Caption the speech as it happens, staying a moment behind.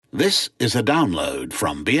This is a download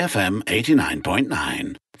from BFM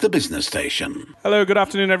 89.9, the business station. Hello, good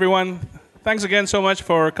afternoon, everyone. Thanks again so much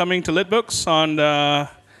for coming to Lit Books on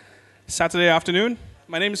Saturday afternoon.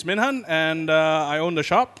 My name is Minhan, and I own the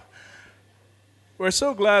shop. We're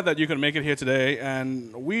so glad that you could make it here today,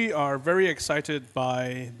 and we are very excited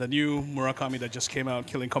by the new Murakami that just came out,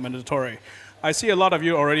 Killing Commendatore. I see a lot of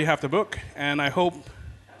you already have the book, and I hope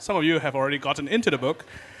some of you have already gotten into the book.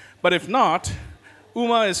 But if not,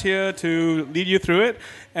 Uma is here to lead you through it.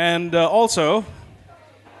 And also,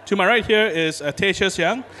 to my right here is Tae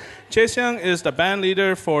Che-seung. Che-seung is the band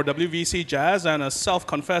leader for WVC Jazz and a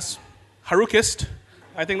self-confessed Harukist.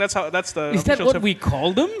 I think that's the. Is that what we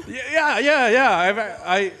call them?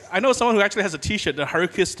 Yeah. I know someone who actually has a T-shirt, the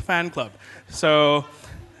Harukist fan club. So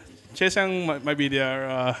Che-seung might be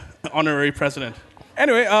their honorary president.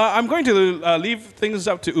 Anyway, I'm going to leave things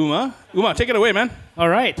up to Uma. Uma, take it away, man. All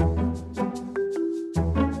right.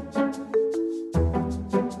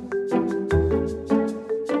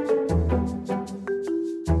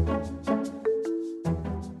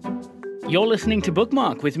 You're listening to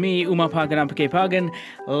Bookmark with me, Uma Pagan.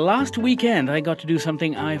 Last weekend, I got to do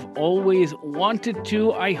something I've always wanted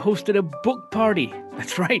to. I hosted a book party.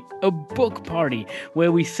 That's right, a book party,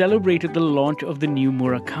 where we celebrated the launch of the new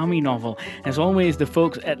Murakami novel. As always, the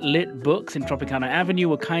folks at Lit Books in Tropicana Avenue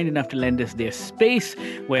were kind enough to lend us their space,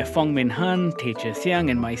 where Fong Min Han, Tae Che-seung,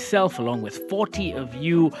 and myself, along with 40 of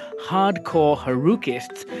you hardcore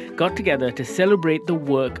Harukists, got together to celebrate the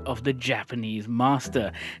work of the Japanese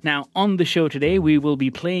master. Now, on the show today, we will be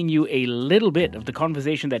playing you a little bit of the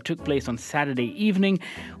conversation that took place on Saturday evening.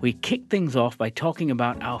 We kicked things off by talking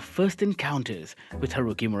about our first encounters with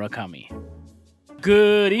Haruki Murakami.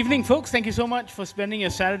 Good evening, folks. Thank you so much for spending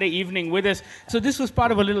your Saturday evening with us. So this was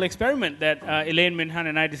part of a little experiment that Elaine Minhan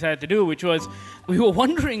and I decided to do, which was we were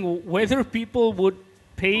wondering whether people would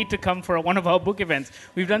pay to come for one of our book events.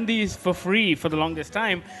 We've done these for free for the longest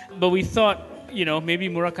time, but we thought, maybe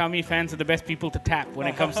Murakami fans are the best people to tap when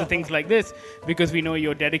it comes to things like this, because we know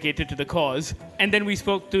you're dedicated to the cause. And then we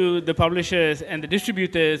spoke to the publishers and the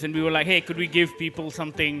distributors, and we were like, hey, could we give people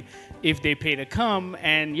something if they pay to come?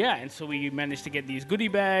 And so we managed to get these goodie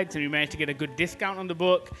bags, and we managed to get a good discount on the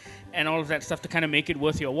book, and all of that stuff to kind of make it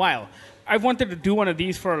worth your while. I've wanted to do one of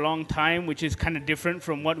these for a long time, which is kind of different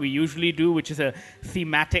from what we usually do, which is a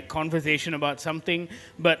thematic conversation about something.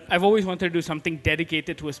 But I've always wanted to do something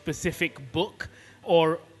dedicated to a specific book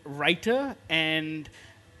or writer. And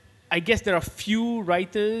I guess there are few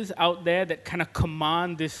writers out there that kind of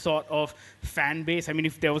command this sort of fan base. I mean,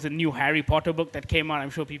 if there was a new Harry Potter book that came out,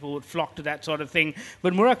 I'm sure people would flock to that sort of thing.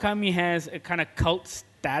 But Murakami has a kind of cult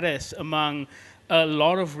status among a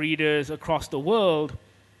lot of readers across the world.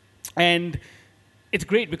 And it's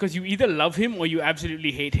great because you either love him or you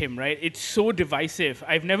absolutely hate him, right? It's so divisive.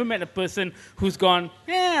 I've never met a person who's gone,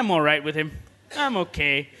 I'm all right with him. I'm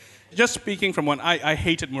okay. Just speaking from when I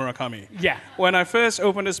hated Murakami. Yeah. When I first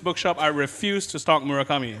opened this bookshop, I refused to stock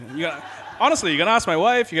Murakami. Honestly, you can ask my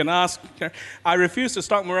wife, you can ask... I refused to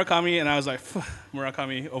stock Murakami, and I was like,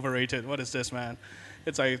 Murakami, overrated. What is this, man?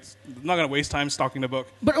 It's like, I'm not going to waste time stocking the book.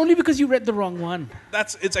 But only because you read the wrong one.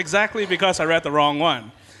 It's exactly because I read the wrong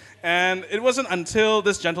one. And it wasn't until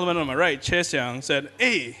this gentleman on my right, Che-seung, said,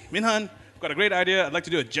 hey, Minhan, I've got a great idea. I'd like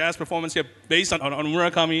to do a jazz performance here based on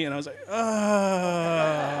Murakami. And I was like,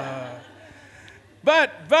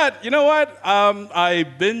 But you know what? I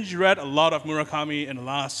binge read a lot of Murakami in the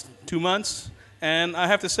last 2 months. And I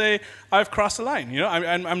have to say, I've crossed the line.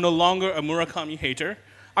 I'm no longer a Murakami hater.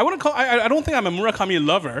 I don't think I'm a Murakami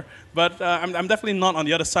lover, but I'm definitely not on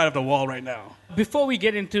the other side of the wall right now. Before we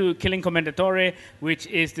get into Killing Commendatore, which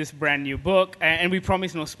is this brand new book, and we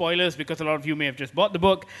promise no spoilers because a lot of you may have just bought the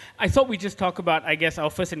book, I thought we'd just talk about, I guess, our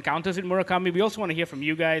first encounters with Murakami. We also want to hear from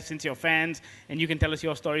you guys since you're fans, and you can tell us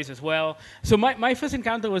your stories as well. So my first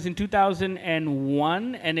encounter was in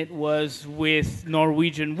 2001, and it was with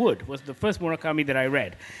Norwegian Wood. It was the first Murakami that I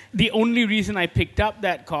read. The only reason I picked up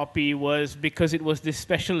that copy was because it was this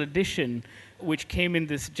special edition which came in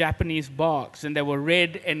this Japanese box, and there were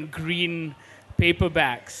red and green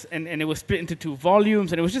paperbacks, and it was split into 2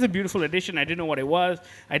 volumes, and it was just a beautiful edition. I didn't know what it was.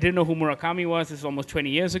 I didn't know who Murakami was. This is almost 20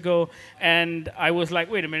 years ago. And I was like,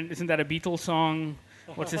 wait a minute, isn't that a Beatles song?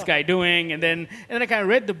 What's this guy doing? And then I kind of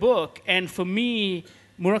read the book, and for me,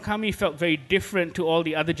 Murakami felt very different to all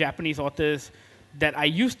the other Japanese authors that I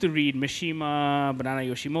used to read, Mishima, Banana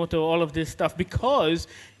Yoshimoto, all of this stuff, because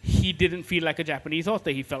he didn't feel like a Japanese author.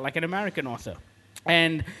 He felt like an American author.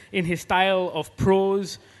 And in his style of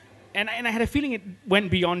prose, and I had a feeling it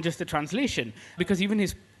went beyond just the translation, because even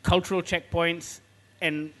his cultural checkpoints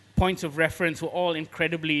and points of reference were all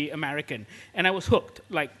incredibly American. And I was hooked,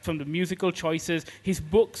 like from the musical choices. His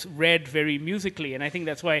books read very musically, and I think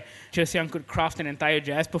that's why Che Xiang could craft an entire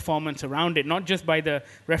jazz performance around it, not just by the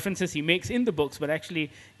references he makes in the books, but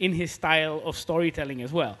actually in his style of storytelling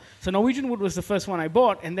as well. So Norwegian Wood was the first one I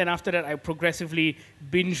bought, and then after that I progressively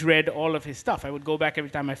binge-read all of his stuff. I would go back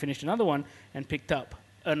every time I finished another one and picked up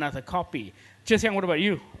another copy. Che Xiang, what about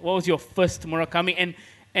you? What was your first Murakami?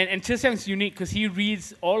 And Che Xiang's unique because he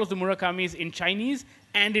reads all of the Murakamis in Chinese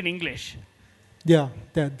and in English. Yeah,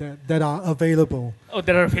 that are available. Oh,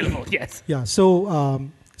 that are available, yes. Yeah, so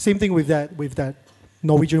same thing with that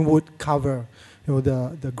Norwegian Wood cover,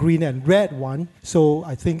 the green and red one. So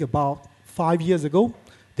I think about 5 years ago,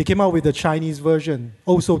 they came out with the Chinese version,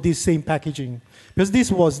 also this same packaging. Because this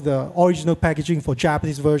was the original packaging for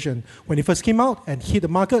Japanese version when it first came out and hit the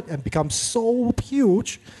market and become so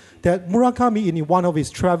huge that Murakami, in one of his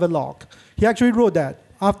travelogue, he actually wrote that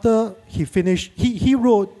after he finished, he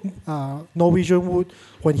wrote Norwegian Wood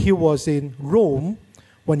when he was in Rome,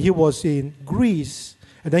 when he was in Greece,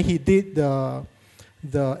 and then he did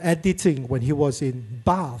the editing when he was in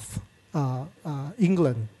Bath,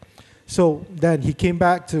 England. So then he came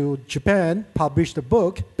back to Japan, published the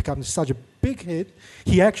book, became such a big hit,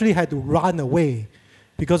 he actually had to run away.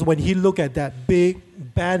 Because when he looked at that big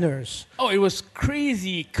banners... Oh, it was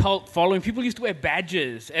crazy cult following. People used to wear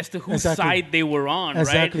badges as to whose side they were on,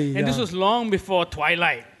 right? And this was long before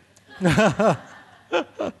Twilight.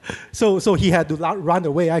 So he had to run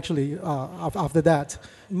away, actually, after that.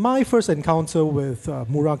 My first encounter with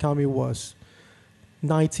Murakami was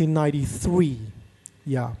 1993.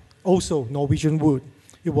 Yeah, also Norwegian Wood.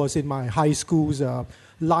 It was in my high school's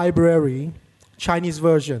library, Chinese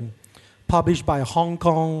version, published by a Hong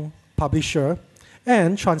Kong publisher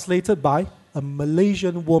and translated by a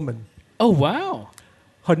Malaysian woman. Oh, wow.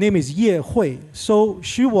 Her name is Ye Hui. So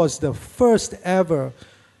she was the first ever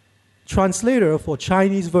translator for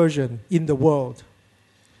Chinese version in the world.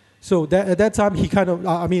 So at that time, he kind of,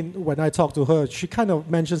 when I talked to her, she kind of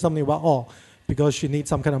mentioned something about, because she needs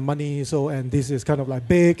some kind of money, so, and this is kind of like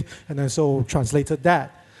big, and then so translated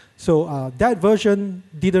that. So that version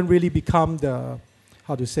didn't really become the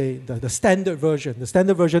standard version. The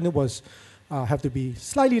standard version was have to be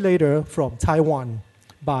slightly later from Taiwan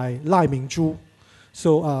by Lai Mingzhu.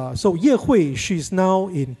 So Ye Hui, she's now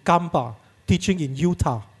in Gamba, teaching in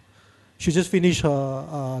Utah. She just finished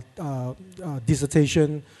her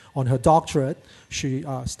dissertation on her doctorate. She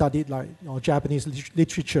studied Japanese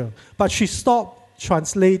literature, but she stopped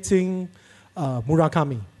translating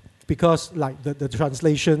Murakami, because the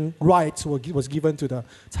translation rights was given to the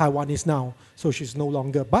Taiwanese now, so she's no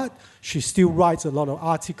longer. But she still writes a lot of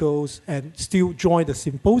articles and still joins the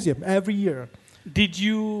symposium every year. Did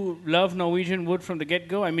you love Norwegian Wood from the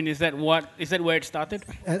get-go? I mean, is that where it started?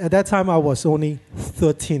 At that time, I was only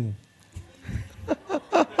 13.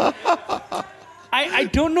 I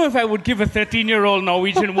don't know if I would give a 13-year-old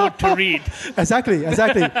Norwegian Wood to read. Exactly.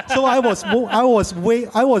 So I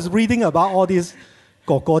was reading about all these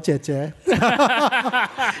哥哥姐姐,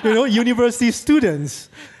 university students.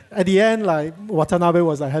 At the end, Watanabe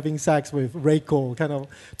was having sex with Reiko, kind of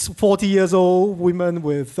 40 years old women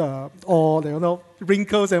with all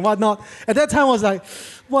wrinkles and whatnot. At that time, I was like,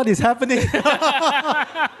 what is happening?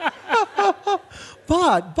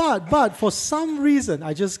 But for some reason,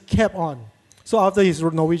 I just kept on. So after his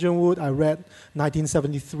Norwegian Wood, I read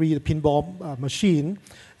 1973, The Pinball Machine,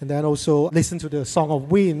 and then also listened to the Song of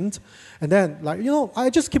Wind. And then, I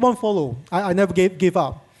just keep on following. I never gave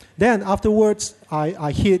up. Then afterwards,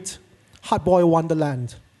 I hit Hard Boy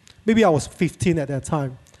Wonderland. Maybe I was 15 at that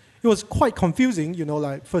time. It was quite confusing,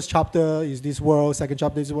 first chapter is this world, second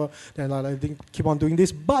chapter is this world, then I keep on doing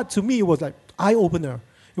this. But to me, it was like eye-opener.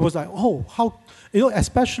 It was like, how,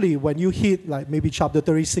 especially when you hit maybe chapter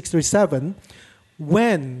 36, 37,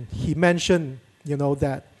 when he mentioned,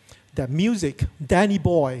 that music, Danny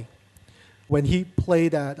Boy, when he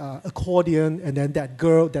played that accordion, and then that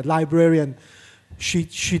girl, that librarian, she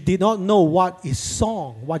did not know what is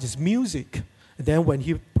song, what is music. And then when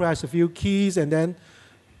he pressed a few keys, and then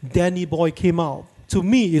Danny Boy came out. To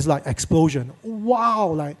me, it's like explosion.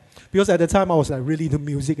 Wow! Because at the time I was really into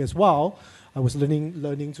music as well. I was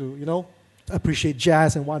learning to appreciate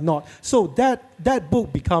jazz and whatnot. So that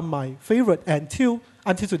book became my favorite, and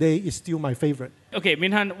until today is still my favorite. Okay,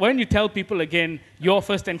 Minhan, why don't you tell people again your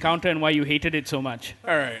first encounter and why you hated it so much?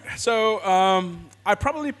 All right. So I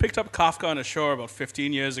probably picked up Kafka on the Shore about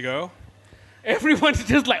 15 years ago. Everyone's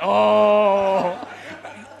just like, oh.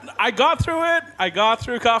 I got through it. I got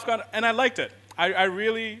through Kafka, and I liked it. I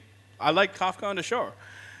liked Kafka on the Shore.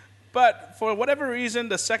 But for whatever reason,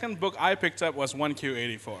 the second book I picked up was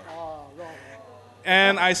 1Q84.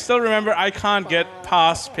 And I still remember I can't get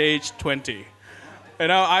past page 20. You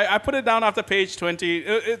know, I put it down after page 20.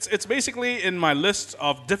 It's basically in my list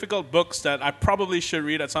of difficult books that I probably should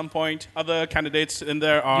read at some point. Other candidates in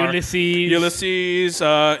there are Ulysses,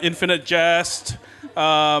 Infinite Jest,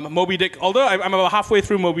 Moby Dick. Although I'm about halfway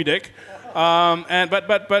through Moby Dick, but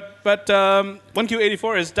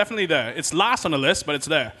 1Q84 is definitely there. It's last on the list, but it's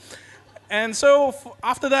there. And so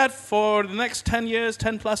after that, for the next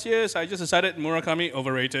 10 plus years, I just decided Murakami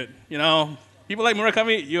overrated. You know. People like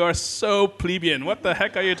Murakami, you are so plebeian. What the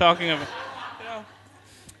heck are you talking about? You know?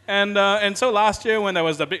 And so last year when there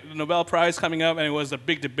was the big Nobel Prize coming up and it was the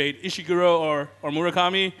big debate, Ishiguro or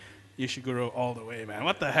Murakami, Ishiguro all the way, man.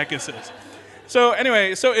 What the heck is this? So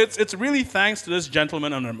anyway, so it's really thanks to this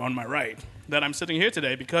gentleman on my right that I'm sitting here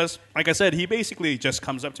today because, like I said, he basically just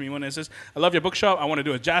comes up to me one day and says, I love your bookshop. I want to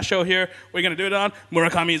do a jazz show here. What are you going to do it on?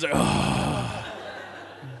 Murakami is like, oh.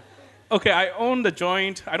 Okay, I own the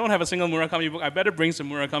joint. I don't have a single Murakami book. I better bring some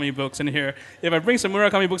Murakami books in here. If I bring some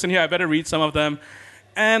Murakami books in here, I better read some of them.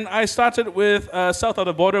 And I started with South of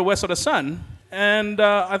the Border, West of the Sun. And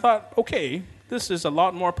I thought, okay, this is a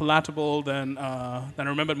lot more palatable than I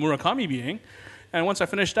remembered Murakami being. And once I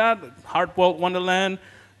finished that, Hardboiled Wonderland,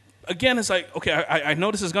 again, it's like, okay, I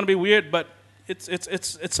know this is going to be weird, but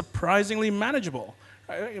it's surprisingly manageable.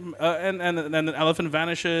 And then the elephant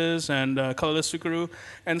vanishes and colorless Sukuru.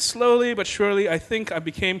 And slowly but surely, I think I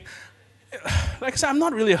became, like I said, I'm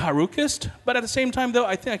not really a Harukist, but at the same time, though,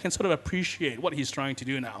 I think I can sort of appreciate what he's trying to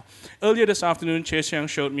do now. Earlier this afternoon, Che Xiang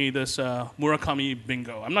showed me this Murakami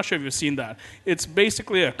bingo. I'm not sure if you've seen that. It's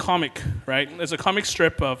basically a comic, right? It's a comic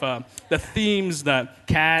strip of the themes that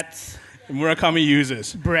cats, Murakami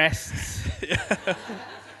uses. Breasts.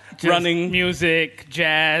 Just running, music,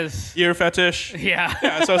 jazz, ear fetish.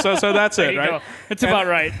 Yeah. So that's it, right? Go. It's about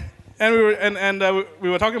right. And we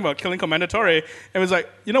were talking about Killing Commendatore, and it was like,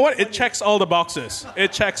 you know what? It checks all the boxes.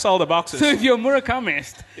 It checks all the boxes. So if you're a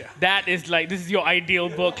Murakamist, that is like, this is your ideal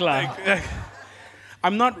book, lah.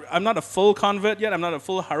 I'm not a full convert yet. I'm not a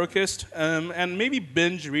full Harukist, and maybe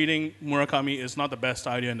binge reading Murakami is not the best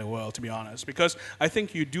idea in the world, to be honest, because I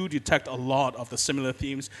think you do detect a lot of the similar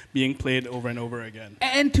themes being played over and over again.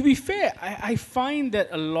 And to be fair, I find that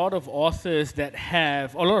a lot of authors that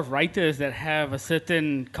have, a lot of writers that have a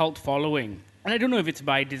certain cult following, and I don't know if it's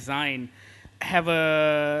by design, have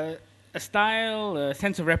a style, a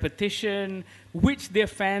sense of repetition, which their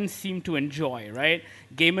fans seem to enjoy, right?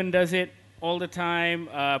 Gaiman does it all the time.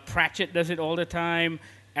 Pratchett does it all the time.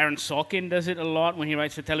 Aaron Sorkin does it a lot when he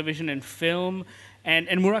writes for television and film. And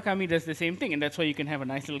Murakami does the same thing, and that's why you can have a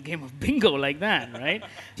nice little game of bingo like that, right?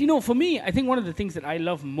 You know, for me, I think one of the things that I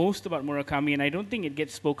love most about Murakami, and I don't think it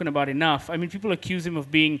gets spoken about enough, I mean, people accuse him of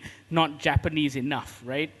being not Japanese enough,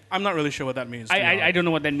 right? I'm not really sure what that means. I don't know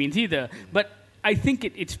what that means either. But I think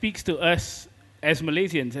it speaks to us as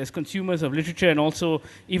Malaysians, as consumers of literature, and also,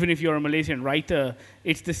 even if you're a Malaysian writer,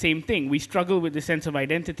 it's the same thing. We struggle with the sense of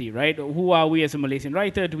identity, right? Who are we as a Malaysian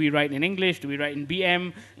writer? Do we write in English? Do we write in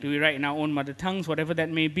BM? Do we write in our own mother tongues, whatever that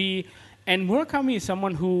may be? And Murakami is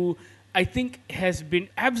someone who I think has been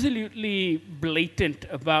absolutely blatant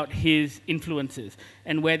about his influences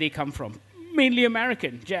and where they come from. Mainly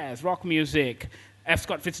American, jazz, rock music, F.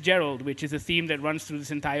 Scott Fitzgerald, which is a theme that runs through this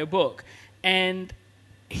entire book. And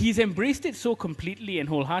he's embraced it so completely and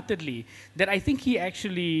wholeheartedly that I think he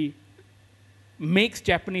actually makes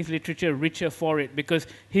Japanese literature richer for it because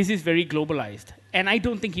his is very globalized. And I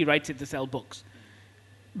don't think he writes it to sell books.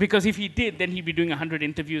 Because if he did, then he'd be doing 100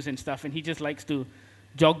 interviews and stuff, and he just likes to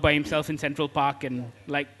jog by himself in Central Park and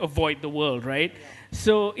like avoid the world, right? Yeah.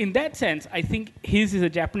 So in that sense, I think his is a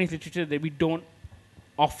Japanese literature that we don't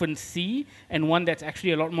often see, and one that's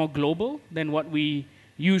actually a lot more global than what we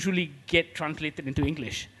usually get translated into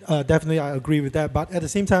English. Definitely, I agree with that. But at the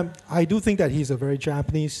same time, I do think that he's a very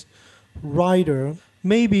Japanese writer.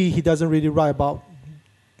 Maybe he doesn't really write about,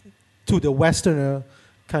 to the Westerner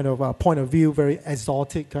kind of point of view, very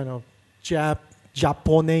exotic kind of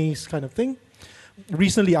Japanese kind of thing.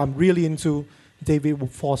 Recently, I'm really into David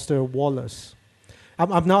Foster Wallace.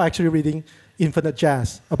 I'm now actually reading Infinite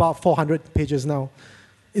Jest, about 400 pages now.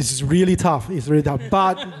 It's really tough.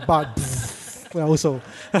 But well, also.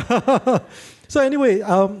 So anyway,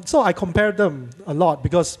 so I compared them a lot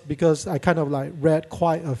because I kind of like read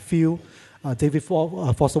quite a few David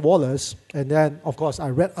Foster Wallace, and then of course I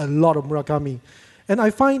read a lot of Murakami. And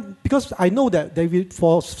I find, because I know that David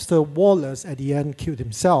Foster Wallace at the end killed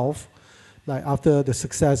himself, like after the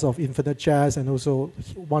success of Infinite Jest, and also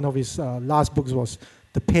one of his last books was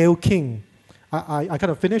The Pale King, I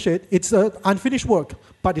kind of finished it. It's an unfinished work,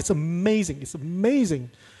 but it's amazing. It's amazing.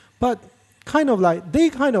 But they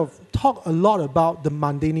kind of talk a lot about the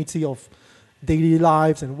mundanity of daily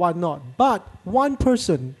lives and whatnot. But one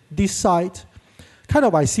person, this side,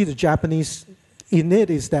 I see the Japanese in it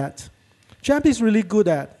is that Japanese really good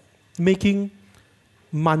at making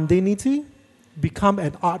mundanity become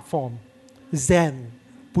an art form, Zen,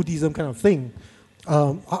 Buddhism kind of thing.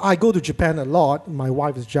 I go to Japan a lot. My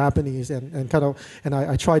wife is Japanese, and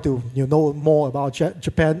I try to know more about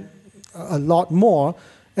Japan a lot more,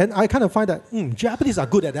 and I kind of find that Japanese are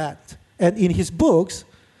good at that. And in his books,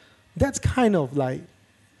 that's kind of like,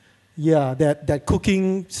 that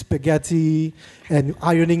cooking spaghetti and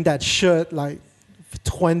ironing that shirt, like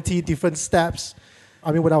 20 different steps.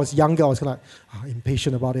 I mean, when I was younger, I was kind of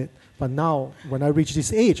impatient about it. But now, when I reach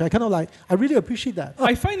this age, I really appreciate that.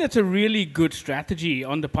 I find that's a really good strategy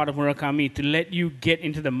on the part of Murakami to let you get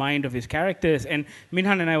into the mind of his characters. And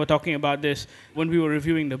Minhan and I were talking about this when we were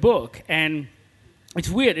reviewing the book. And it's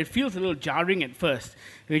weird. It feels a little jarring at first.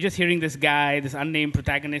 We're just hearing this guy, this unnamed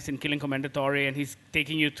protagonist in Killing Commendatore, and he's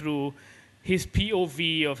taking you through his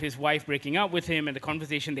POV of his wife breaking up with him and the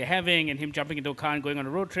conversation they're having and him jumping into a car and going on a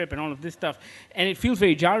road trip and all of this stuff. And it feels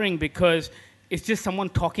very jarring because it's just someone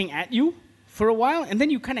talking at you for a while, and then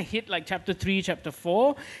you kind of hit like chapter 3, chapter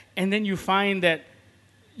 4, and then you find that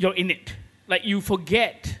you're in it. Like you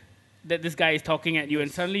forget that this guy is talking at you, and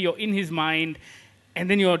suddenly you're in his mind, and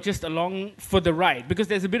then you're just along for the ride, because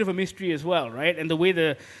there's a bit of a mystery as well, right? And the way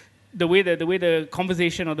the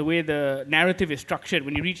conversation or the way the narrative is structured,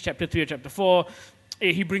 when you reach chapter 3 or chapter 4,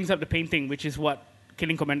 he brings up the painting, which is what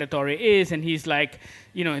Killing Commendatore is, and he's like,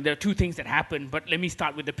 there are two things that happen, but let me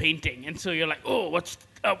start with the painting. And so you're like, oh, what's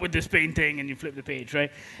up with this painting? And you flip the page,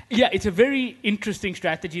 right? Yeah, it's a very interesting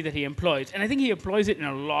strategy that he employs, and I think he employs it in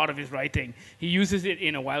a lot of his writing. He uses it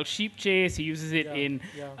in A Wild Sheep Chase, he uses it in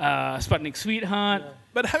Sputnik Sweetheart. Yeah.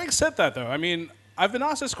 But having said that, though, I mean, I've been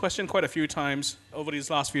asked this question quite a few times over these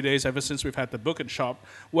last few days, ever since we've had the book in shop,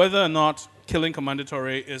 whether or not Killing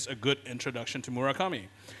Commendatore is a good introduction to Murakami.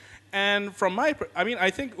 And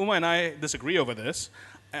I think Uma and I disagree over this.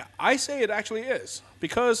 I say it actually is,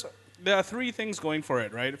 because there are three things going for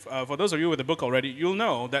it, right? For those of you with the book already, you'll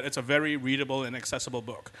know that it's a very readable and accessible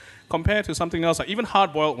book compared to something else, like even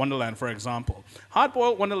Hard-Boiled Wonderland, for example.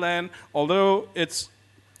 Hard-Boiled Wonderland, although it's,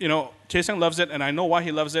 Jae-Sang loves it, and I know why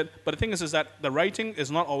he loves it, but the thing is that the writing is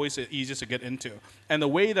not always the easiest to get into. And the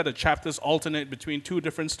way that the chapters alternate between two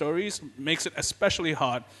different stories makes it especially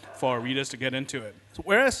hard for readers to get into it.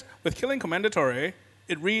 Whereas with Killing Commendatore,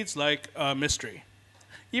 it reads like a mystery.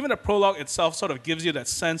 Even the prologue itself sort of gives you that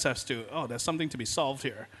sense as to, there's something to be solved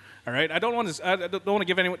here. All right, I don't want to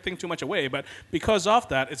give anything too much away, but because of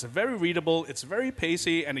that, it's very readable, it's very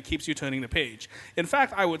pacey, and it keeps you turning the page. In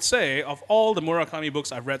fact, I would say, of all the Murakami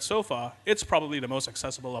books I've read so far, it's probably the most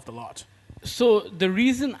accessible of the lot. So the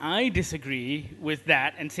reason I disagree with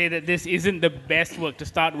that and say that this isn't the best work to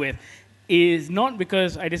start with is not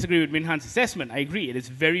because I disagree with Minhan's assessment. I agree, it is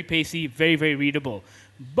very pacey, very, very readable.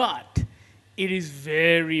 But it is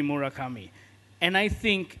very Murakami. And I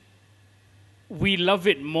think we love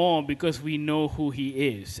it more because we know who he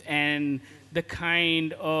is and the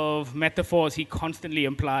kind of metaphors he constantly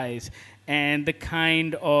implies and the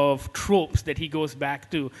kind of tropes that he goes back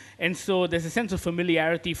to. And so there's a sense of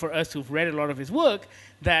familiarity for us who've read a lot of his work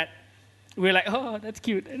that we're like, oh, that's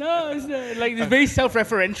cute. And it's like it's very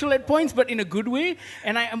self-referential at points, but in a good way.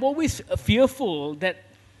 And I'm always fearful that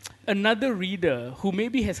another reader who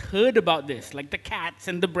maybe has heard about this, like the cats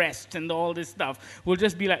and the breasts and all this stuff, will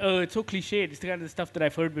just be like, oh, it's so cliched. It's the kind of stuff that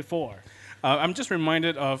I've heard before. I'm just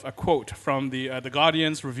reminded of a quote from the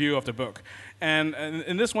Guardian's review of the book. And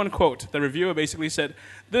in this one quote, the reviewer basically said,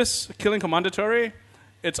 this Killing Commendatore,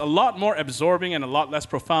 it's a lot more absorbing and a lot less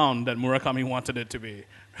profound than Murakami wanted it to be.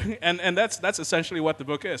 and that's essentially what the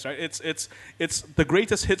book is, right? It's the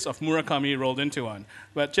greatest hits of Murakami rolled into one.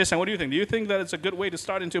 But Jae-Sang, what do you think? Do you think that it's a good way to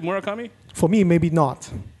start into Murakami? For me, maybe not.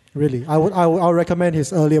 Really, I would recommend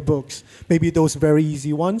his earlier books. Maybe those very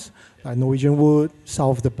easy ones, like Norwegian Wood,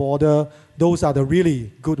 South of the Border. Those are the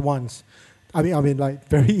really good ones. I mean, like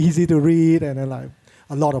very easy to read and then like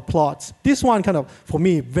a lot of plots. This one kind of, for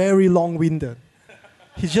me, very long-winded.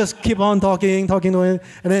 He just keep on talking to him,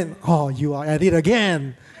 and then, you are at it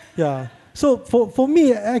again. Yeah. So for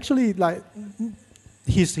me, actually, like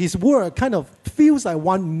his work kind of feels like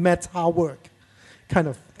one meta work, kind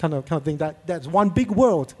of thing. That's one big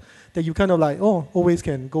world that you kind of like, always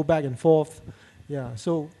can go back and forth. Yeah.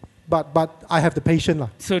 So, but I have the patience.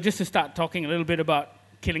 So just to start talking a little bit about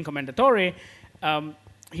Killing Commendatore,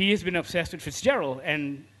 he has been obsessed with Fitzgerald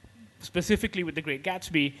and specifically with The Great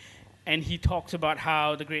Gatsby. and he talks about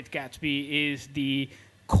how The Great Gatsby is the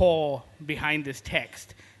core behind this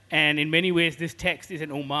text. And in many ways, this text is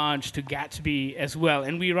an homage to Gatsby as well.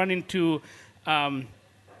 And we run into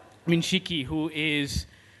Minshiki, who is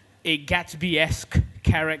a Gatsby-esque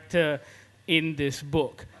character in this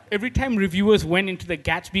book. Every time reviewers went into the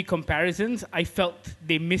Gatsby comparisons, I felt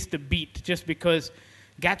they missed a beat, just because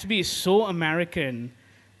Gatsby is so American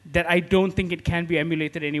that I don't think it can be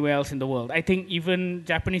emulated anywhere else in the world. I think even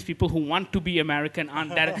Japanese people who want to be American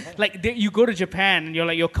aren't that... you go to Japan and you're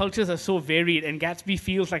like, your cultures are so varied, and Gatsby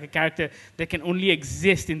feels like a character that can only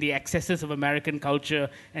exist in the excesses of American culture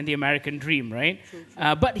and the American dream, right?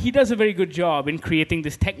 True. But he does a very good job in creating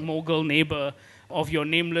this tech mogul neighbor of your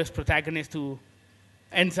nameless protagonist who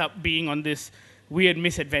ends up being on this weird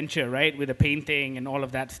misadventure, right, with a painting and all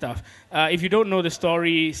of that stuff. If you don't know, the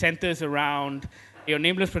story centers around your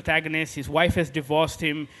nameless protagonist. His wife has divorced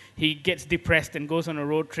him. He gets depressed and goes on a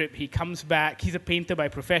road trip. He comes back. He's a painter by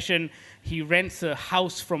profession. He rents a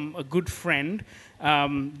house from a good friend.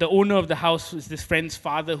 The owner of the house is this friend's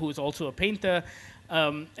father, who is also a painter.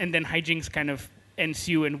 And then hijinks kind of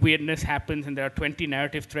ensue and weirdness happens, and there are 20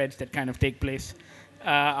 narrative threads that kind of take place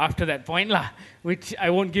after that point, which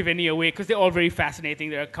I won't give any away because they're all very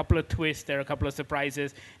fascinating. There are a couple of twists. There are a couple of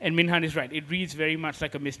surprises. And Minhan is right. It reads very much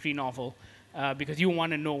like a mystery novel. Because you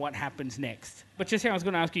want to know what happens next. But just I was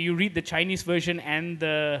going to ask you, you read the Chinese version and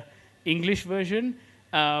the English version.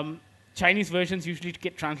 Chinese versions usually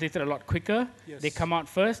get translated a lot quicker. Yes. They come out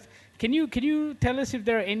first. Can you tell us if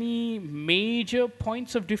there are any major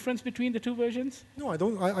points of difference between the two versions? No, I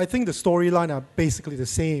don't. I think the storyline are basically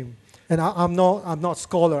the same. And I'm not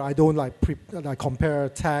scholar. I don't compare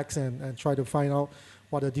text and try to find out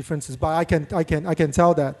what the difference is. But I can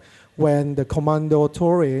tell that when the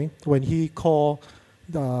Commendatore, when he called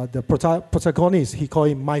the protagonist, he called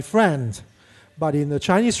him my friend. But in the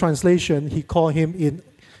Chinese translation, he called him in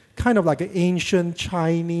kind of like an ancient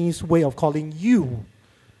Chinese way of calling you.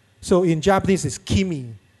 So in Japanese, it's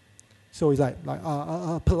kimi. So it's like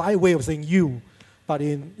a polite way of saying you. But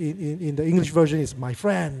in the English version, it's my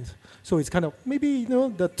friend. So it's kind of, maybe,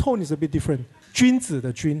 the tone is a bit different. 君子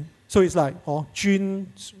的君. So it's like, Jun,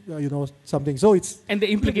 something. So it's... And the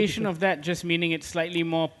implication of that just meaning it's slightly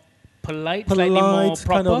more polite, slightly more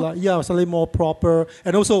proper? Kind of slightly more proper.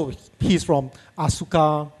 And also, he's from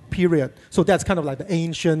Asuka period. So that's kind of like the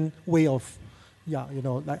ancient way of,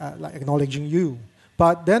 like acknowledging you.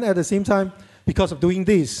 But then at the same time, because of doing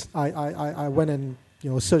this, I went and,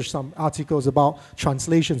 searched some articles about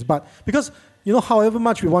translations. But because, however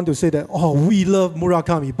much we want to say that, we love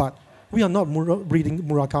Murakami, but we are not reading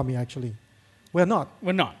Murakami, actually. We're not.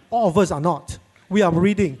 We're not. All of us are not. We are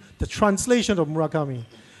reading the translation of Murakami.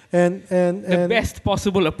 And the best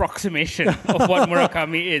possible approximation of what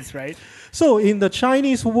Murakami is, right? So in the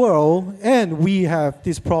Chinese world, and we have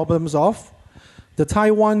these problems of the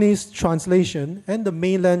Taiwanese translation and the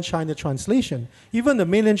mainland China translation. Even the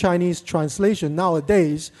mainland Chinese translation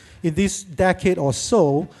nowadays, in this decade or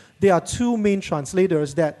so, there are two main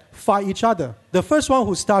translators that fight each other. The first one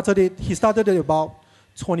who started it, he started it about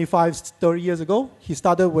 25, 30 years ago. He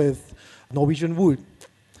started with Norwegian Wood.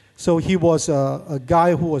 So he was a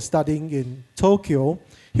guy who was studying in Tokyo.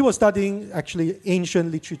 He was studying actually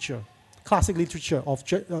ancient literature, classic literature of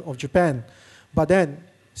Japan. But then,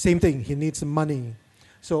 same thing, he needs money.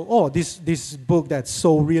 So, this book that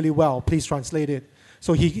sold really well, please translate it.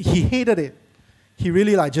 So he hated it. He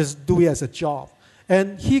really just do it as a job.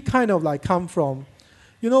 And he kind of come from,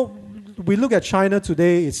 we look at China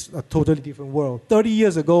today, it's a totally different world. 30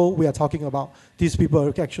 years ago, we are talking about these people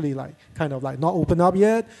are actually kind of not open up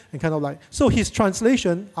yet, and kind of so his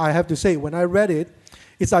translation, I have to say, when I read it,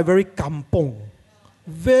 it's very kampong.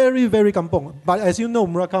 Very, very kampong. But as you know,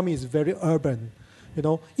 Murakami is very urban.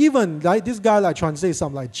 Even this guy translates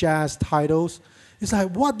some jazz titles. It's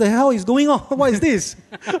what the hell is going on? What is this?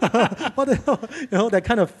 What the hell? That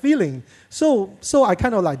kind of feeling. So I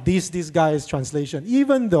kind of this guy's translation,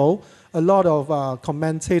 even though a lot of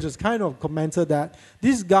commentators kind of commented that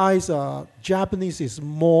this guy's Japanese is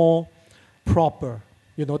more proper.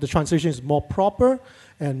 The translation is more proper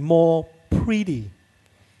and more pretty.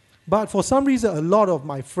 But for some reason, a lot of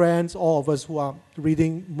my friends, all of us who are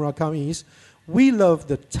reading Murakami's, we love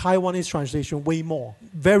the Taiwanese translation way more.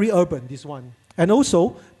 Very urban, this one. And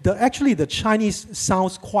also, the Chinese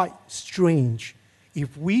sounds quite strange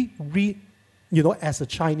if we read, as a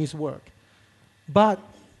Chinese work. But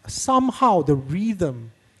somehow the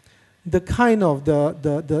rhythm, the kind of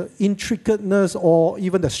the intricateness or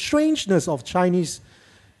even the strangeness of Chinese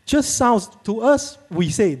just sounds to us, we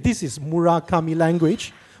say this is Murakami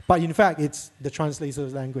language, but in fact it's the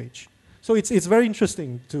translator's language. So it's very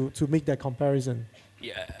interesting to make that comparison.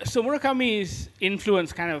 Yeah. So Murakami's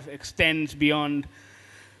influence kind of extends beyond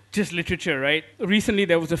just literature, right? Recently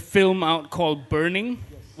there was a film out called Burning,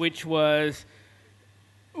 which was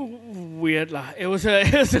weird. It was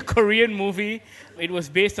a Korean movie. It was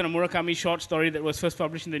based on a Murakami short story that was first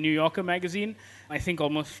published in the New Yorker magazine, I think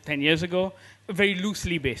almost 10 years ago. Very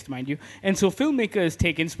loosely based, mind you. And so filmmakers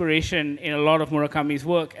take inspiration in a lot of Murakami's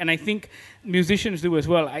work, and I think musicians do as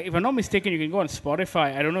well. If I'm not mistaken, you can go on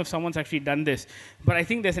Spotify. I don't know if someone's actually done this, but I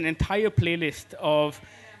think there's an entire playlist of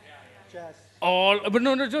Jazz. but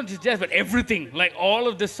not just jazz, but everything. Like all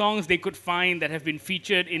of the songs they could find that have been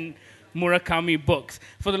featured in Murakami books.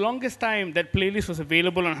 For the longest time, that playlist was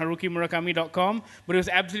available on harukimurakami.com, but it was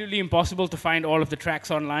absolutely impossible to find all of the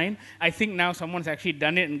tracks online. I think now someone's actually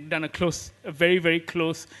done it and done a very, very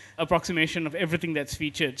close approximation of everything that's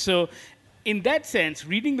featured. So in that sense,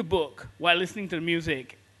 reading the book while listening to the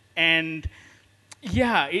music, and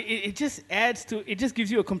yeah, it just it just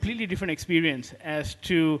gives you a completely different experience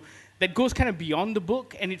that goes kind of beyond the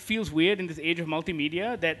book, and it feels weird in this age of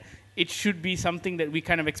multimedia that it should be something that we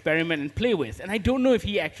kind of experiment and play with. And I don't know if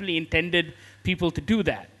he actually intended people to do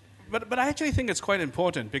that. But I actually think it's quite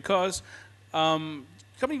important because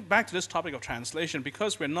coming back to this topic of translation,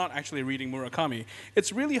 because we're not actually reading Murakami,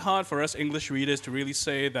 it's really hard for us English readers to really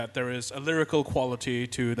say that there is a lyrical quality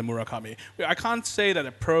to the Murakami. I can't say that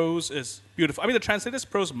the prose is beautiful. I mean, the translator's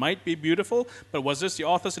prose might be beautiful, but was this the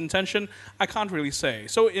author's intention? I can't really say.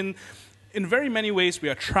 So in very many ways, we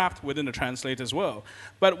are trapped within the translate as well.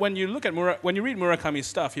 But when you look at when you read Murakami's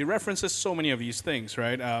stuff, he references so many of these things,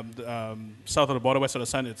 right? South of the Border, West of the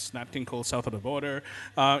Sun, it's Nat King Cole's South of the Border.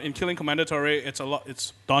 In Killing Commendatore,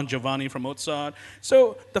 it's Don Giovanni from Mozart.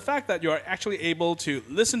 So the fact that you are actually able to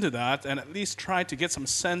listen to that and at least try to get some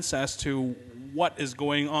sense as to what is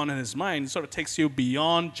going on in his mind sort of takes you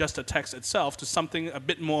beyond just the text itself to something a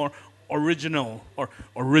bit more original or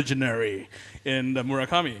originary in the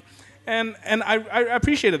Murakami. And I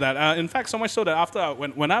appreciated that. In fact, so much so that after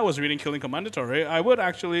when I was reading Killing Commendatore, I would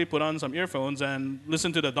actually put on some earphones and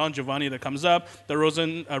listen to the Don Giovanni that comes up, the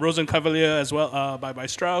Rosenkavalier as well by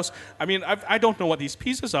Strauss. I mean, I don't know what these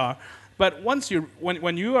pieces are, but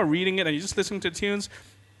when you are reading it and you're just listening to tunes,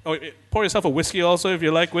 pour yourself a whiskey also if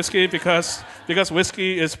you like whiskey, because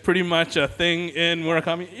whiskey is pretty much a thing in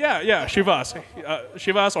Murakami. Yeah,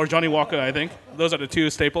 Chivas or Johnny Walker, I think. Those are the two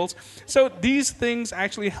staples. So these things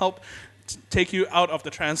actually help take you out of the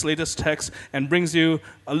translator's text and brings you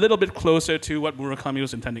a little bit closer to what Murakami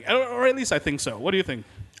was intending, or at least I think so. What do you think?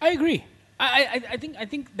 I agree. I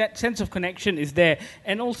think that sense of connection is there,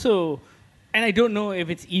 and also, and I don't know if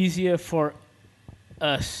it's easier for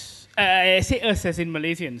us. I say us as in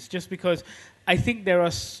Malaysians, just because I think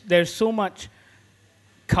there's so much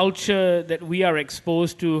culture that we are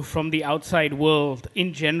exposed to from the outside world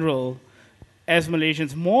in general as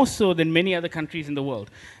Malaysians, more so than many other countries in the world.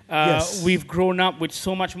 Yes. We've grown up with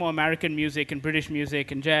so much more American music and British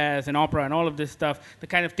music and jazz and opera and all of this stuff, the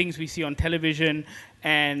kind of things we see on television,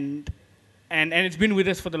 and it's been with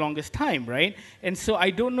us for the longest time, right? And so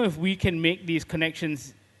I don't know if we can make these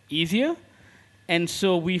connections easier. And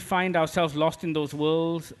so we find ourselves lost in those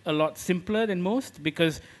worlds a lot simpler than most,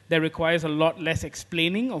 because that requires a lot less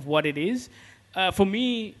explaining of what it is. For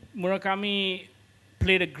me, Murakami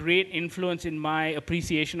played a great influence in my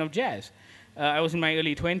appreciation of jazz. I was in my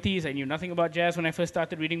early 20s. I knew nothing about jazz when I first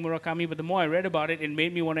started reading Murakami, but the more I read about it, it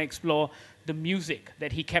made me want to explore the music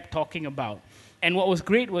that he kept talking about. And what was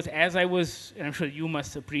great was, as I was, and I'm sure you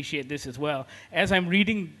must appreciate this as well, as I'm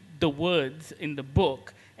reading the words in the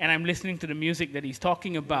book, and I'm listening to the music that he's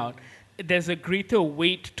talking about, there's a greater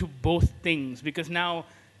weight to both things, because now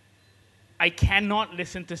I cannot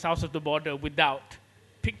listen to South of the Border without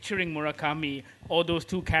picturing Murakami or those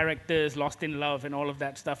two characters lost in love and all of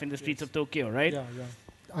that stuff in the streets of Tokyo, right? Yeah.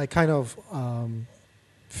 I kind of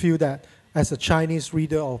feel that as a Chinese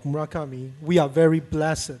reader of Murakami, we are very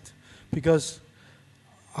blessed, because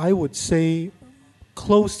I would say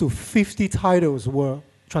close to 50 titles were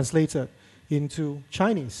translated into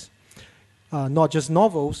Chinese. Not just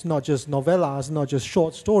novels, not just novellas, not just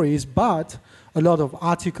short stories, but a lot of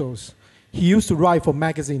articles. He used to write for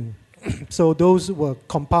magazine. So those were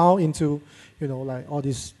compiled into, like all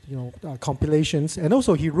these, compilations. And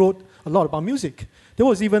also he wrote a lot about music. There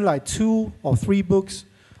was even like 2 or 3 books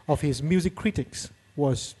of his music critics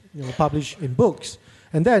was, published in books.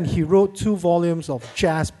 And then he wrote 2 volumes of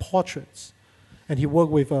jazz portraits. And he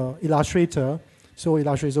worked with an illustrator. So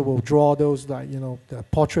illustrator will draw those, the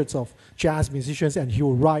portraits of jazz musicians, and he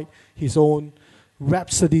will write his own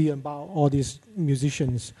rhapsody about all these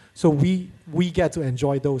musicians. So we get to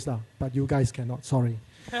enjoy those now, but you guys cannot, sorry.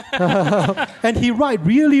 And he writes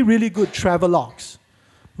really, really good travelogues.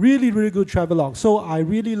 Really, really good travelogue. So I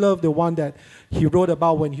really love the one that he wrote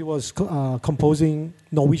about when he was composing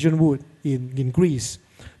Norwegian Wood in Greece.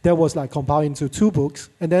 That was like compiled into 2 books.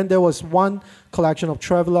 And then there was one collection of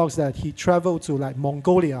travelogues that he traveled to like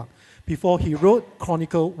Mongolia before he wrote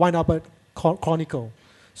Chronicle.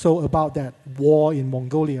 So about that war in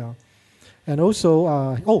Mongolia. And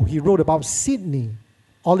also, he wrote about Sydney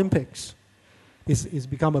Olympics. It's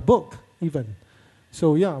become a book even.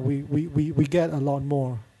 So yeah, we get a lot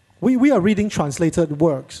more. We are reading translated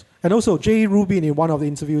works. And also J. Rubin in one of the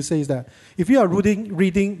interviews says that if you are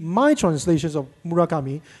reading my translations of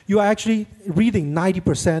Murakami, you are actually reading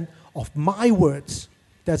 90% of my words.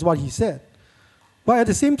 That's what he said. But at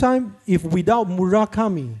the same time, if without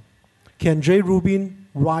Murakami, can J. Rubin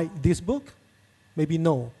write this book? Maybe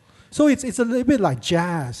no. So it's a little bit like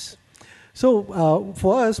jazz. So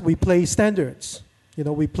for us, we play standards.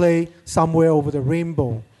 We play Somewhere Over the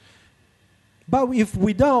Rainbow. But if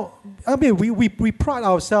without, we pride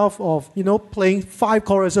ourselves of, playing 5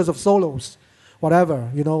 choruses of solos, whatever.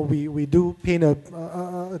 We do paint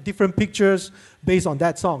a different pictures based on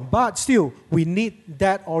that song. But still, we need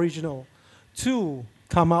that original to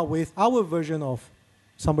come out with our version of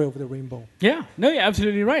Somewhere Over the Rainbow. Yeah, no, you're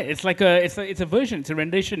absolutely right. It's like it's a version, it's a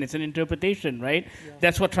rendition, it's an interpretation, right? Yeah.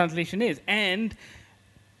 That's what translation is. And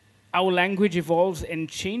our language evolves and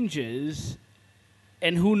changes,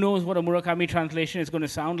 and who knows what a Murakami translation is going to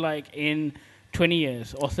sound like in 20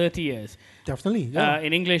 years or 30 years. Definitely, yeah.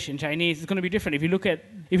 In English, in Chinese, it's going to be different. If you look at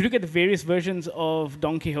the various versions of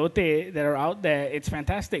Don Quixote that are out there, it's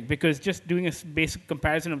fantastic, because just doing a basic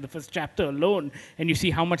comparison of the first chapter alone, and you see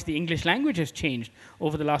how much the English language has changed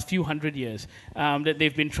over the last few hundred years that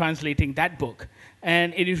they've been translating that book.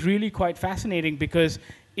 And it is really quite fascinating, because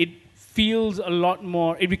it becomes a lot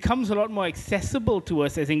more accessible to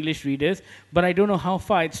us as English readers, but I don't know how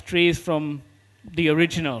far it strays from the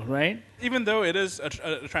original, right? Even though it is a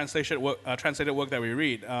translated work that we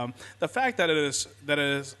read, the fact that it is,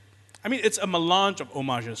 it's a melange of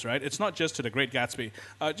homages, right? It's not just to The Great Gatsby.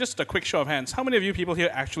 Just a quick show of hands. How many of you people here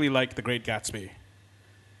actually like The Great Gatsby?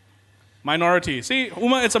 Minority. See,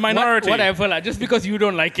 Uma, it's a minority. Whatever, just because you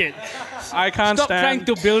don't like it. Stop trying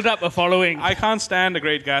to build up a following. I can't stand The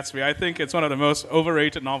Great Gatsby. I think it's one of the most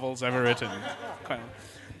overrated novels ever written.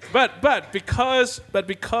 But because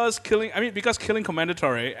Killing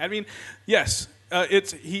Commendatore, yes,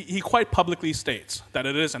 he quite publicly states that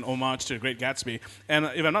it is an homage to The Great Gatsby.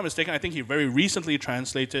 And if I'm not mistaken, I think he very recently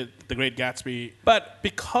translated The Great Gatsby. But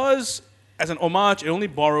because as an homage, it only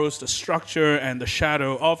borrows the structure and the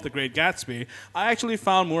shadow of The Great Gatsby, I actually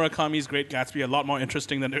found Murakami's Great Gatsby a lot more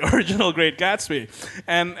interesting than the original Great Gatsby.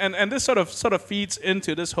 And this sort of feeds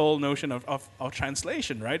into this whole notion of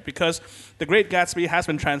translation, right? Because The Great Gatsby has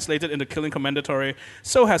been translated into Killing Commendatore,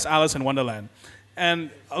 so has Alice in Wonderland. And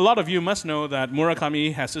a lot of you must know that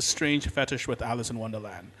Murakami has this strange fetish with Alice in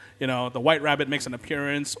Wonderland. The White Rabbit makes an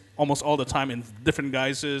appearance almost all the time in different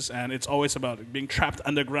guises, and it's always about being trapped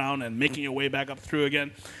underground and making your way back up through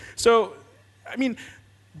again. So,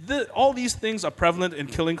 all these things are prevalent in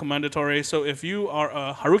Killing Commendatore, so if you are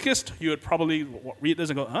a Harukist, you would probably read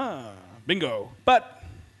this and go, bingo. But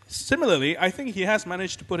similarly, I think he has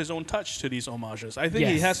managed to put his own touch to these homages. I think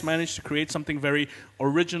he has managed to create something very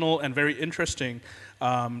original and very interesting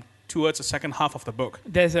towards the second half of the book.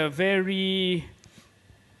 There's a very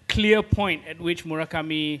clear point at which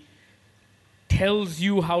Murakami tells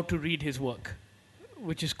you how to read his work,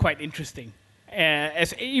 which is quite interesting.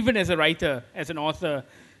 Even as a writer, as an author,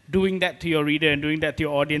 doing that to your reader and doing that to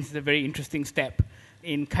your audience is a very interesting step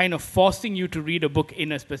in kind of forcing you to read a book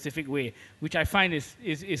in a specific way, which I find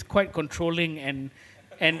is quite controlling and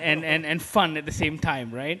fun at the same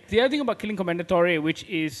time, right? The other thing about Killing Commendatore,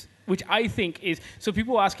 which I think is, so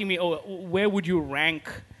people are asking me, where would you rank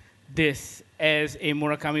this as a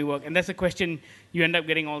Murakami work? And that's a question you end up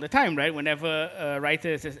getting all the time, right? Whenever a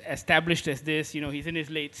writer is established as this, he's in his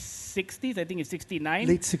late 60s, I think he's 69.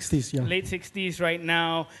 Late 60s, yeah. Late 60s right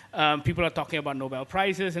now. People are talking about Nobel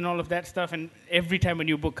Prizes and all of that stuff, and every time a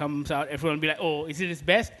new book comes out, everyone will be like, is it his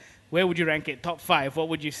best? Where would you rank it? Top 5, what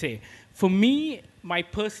would you say? For me, my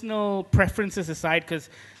personal preferences aside, because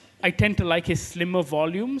I tend to like his slimmer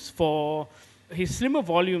volumes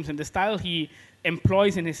and the style he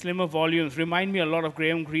employs in his slimmer volumes remind me a lot of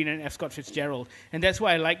Graham Greene and F. Scott Fitzgerald. And that's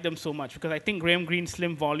why I like them so much, because I think Graham Greene's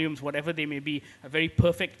slim volumes, whatever they may be, are very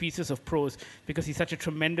perfect pieces of prose, because he's such a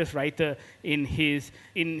tremendous writer in his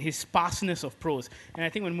sparseness of prose. And I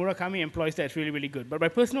think when Murakami employs that, it's really, really good. But my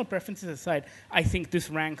personal preferences aside, I think this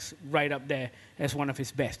ranks right up there as one of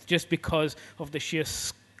his best, just because of the sheer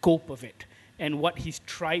scope of it and what he's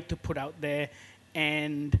tried to put out there.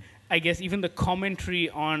 And I guess even the commentary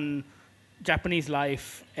on Japanese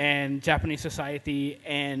life and Japanese society,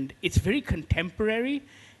 and it's very contemporary.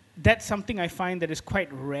 That's something I find that is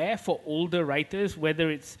quite rare for older writers, whether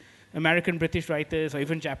it's American, British writers, or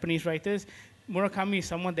even Japanese writers. Murakami is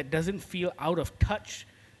someone that doesn't feel out of touch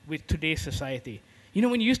with today's society. You know,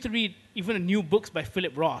 when you used to read even new books by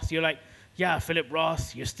Philip Roth, you're like, yeah, Philip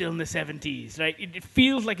Roth, you're still in the 70s, right? It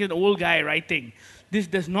feels like an old guy writing. This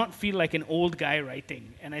does not feel like an old guy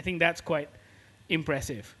writing, and I think that's quite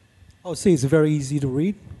impressive. I would say it's very easy to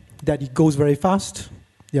read, that it goes very fast.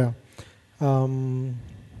 Yeah.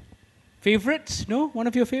 Favorites? No? One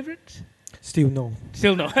of your favorites? Still no.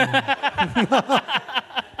 Still no. I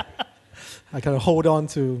kind of hold on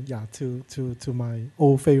to my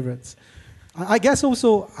old favorites. I guess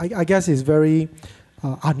also, I guess it's very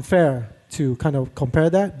unfair to kind of compare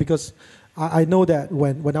that, because I know that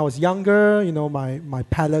when I was younger, you know, my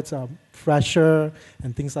palates are fresher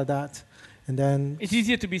and things like that. And then it's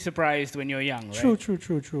easier to be surprised when you're young, right?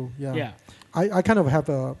 True. Yeah. Yeah. I kind of have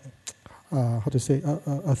a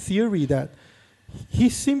theory that he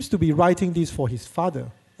seems to be writing this for his father,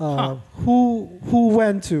 who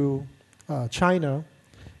went to China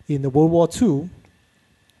in the World War II.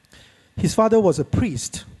 His father was a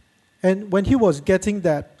priest, and when he was getting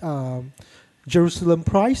that Jerusalem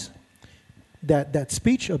Prize, that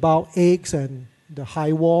speech about eggs and the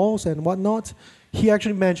high walls and whatnot, he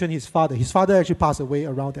actually mentioned his father. His father actually passed away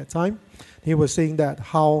around that time. He was saying that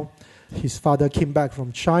how his father came back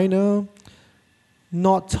from China,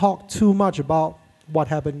 not talk too much about what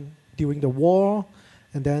happened during the war,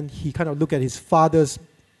 and then he kind of looked at his father's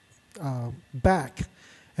back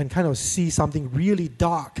and kind of see something really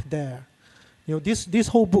dark there. You know, this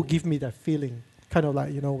whole book gives me that feeling, kind of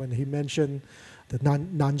like, you know, when he mentioned the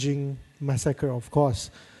Nanjing massacre, of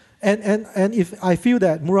course. And if I feel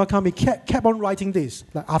that Murakami kept on writing this,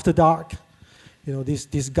 like After Dark, you know,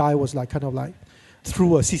 this guy was like kind of like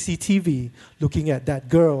through a CCTV looking at that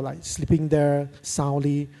girl like sleeping there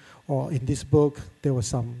soundly, or in this book there was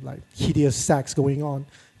some like hideous sex going on,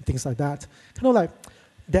 things like that. Kind of like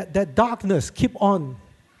that darkness keep on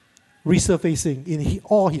resurfacing in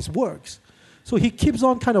all his works. So he keeps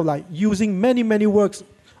on kind of like using many works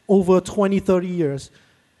over 20, 30 years,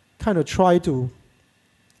 kind of try to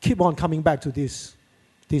keep on coming back to this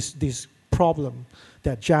problem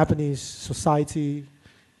that Japanese society,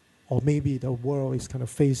 or maybe the world, is kind of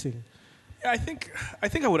facing. Yeah, I think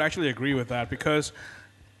I would actually agree with that, because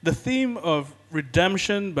the theme of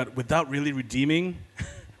redemption, but without really redeeming,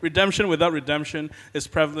 redemption without redemption, is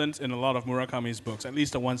prevalent in a lot of Murakami's books, at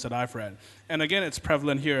least the ones that I've read. And again, it's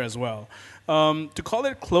prevalent here as well. To call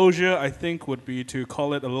it closure, I think, would be to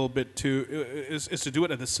call it a little bit is to do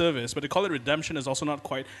it at the service. But to call it redemption is also not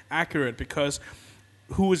quite accurate, because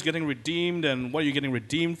who is getting redeemed and what are you getting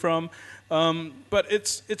redeemed from? But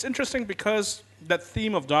it's interesting because that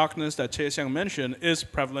theme of darkness that Che Xiang mentioned is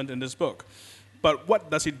prevalent in this book. But what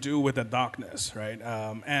does he do with the darkness, right?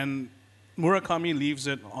 And Murakami leaves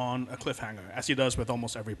it on a cliffhanger, as he does with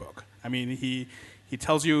almost every book. I mean, he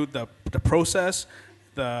tells you the process,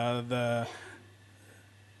 the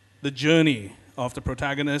journey of the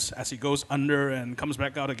protagonist as he goes under and comes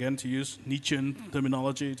back out again, to use Nietzschean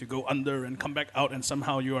terminology, to go under and come back out, and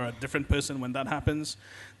somehow you are a different person when that happens.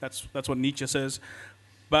 That's what Nietzsche says.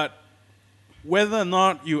 But whether or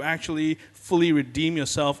not you actually fully redeem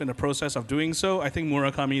yourself in the process of doing so, I think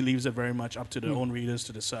Murakami leaves it very much up to their own readers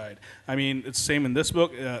to decide. I mean, it's the same in this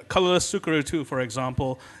book. Colorless Tsukuru 2, for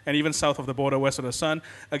example, and even South of the Border, West of the Sun.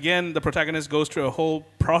 Again, the protagonist goes through a whole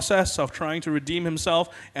process of trying to redeem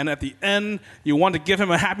himself, and at the end, you want to give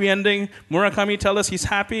him a happy ending. Murakami tells us he's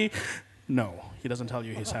happy. No, he doesn't tell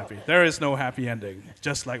you he's happy. There is no happy ending,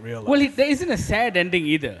 just like real life. Well, there isn't a sad ending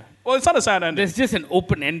either. Well, it's not a sad ending. There's just an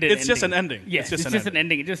open-ended It's just an ending. Yes, it's just an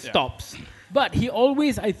ending. It just stops. But he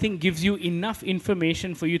always, I think, gives you enough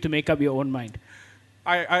information for you to make up your own mind.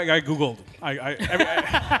 I Googled.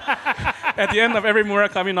 At the end of every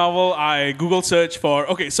Murakami novel, I Google search for,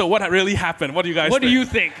 okay, so what really happened? What do you guys think? What do you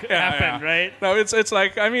think happened, right? No, it's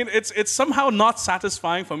like, I mean, it's somehow not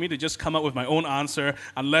satisfying for me to just come up with my own answer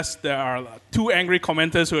unless there are two angry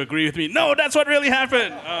commenters who agree with me. No, that's what really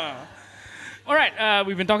happened. All right,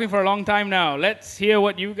 we've been talking for a long time now. Let's hear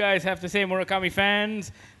what you guys have to say, Murakami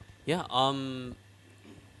fans. Yeah,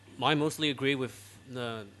 I mostly agree with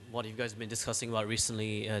what you guys have been discussing about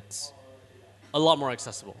recently. It's a lot more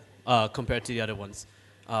accessible compared to the other ones.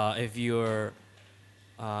 If you're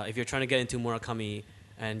trying to get into Murakami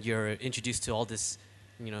and you're introduced to all this,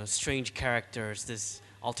 strange characters, this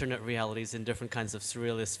alternate realities and different kinds of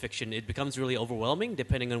surrealist fiction, it becomes really overwhelming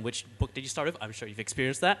depending on which book that you start with. I'm sure you've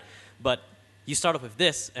experienced that. But you start off with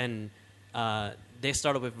this, and they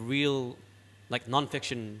start off with real, like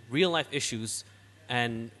non-fiction, real-life issues,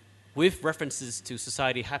 and with references to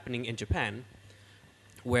society happening in Japan,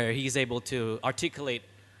 where he's able to articulate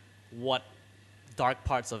what dark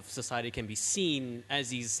parts of society can be seen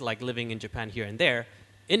as he's like living in Japan here and there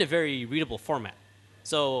in a very readable format.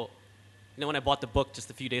 So, when I bought the book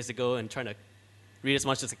just a few days ago and trying to read as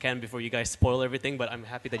much as I can before you guys spoil everything, but I'm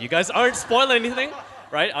happy that you guys aren't spoiling anything,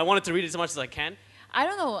 right? I wanted to read as much as I can. I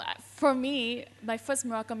don't know. For me, my first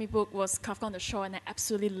Murakami book was Kafka on the Shore, and I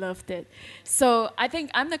absolutely loved it. So I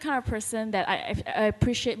think I'm the kind of person that I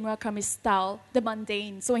appreciate Murakami's style, the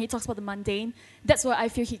mundane. So when he talks about the mundane, that's what I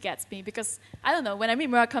feel he gets me. Because, I don't know, when I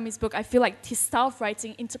read Murakami's book, I feel like his style of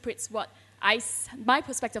writing interprets my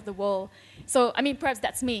perspective of the world. So, perhaps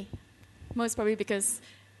that's me. Most probably because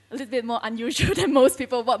a little bit more unusual than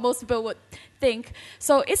what most people would think.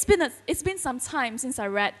 So it's been some time since I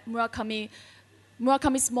read Murakami's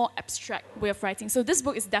more abstract way of writing. So this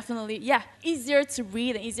book is definitely, easier to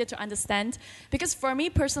read and easier to understand. Because for me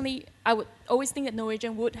personally, I would always think that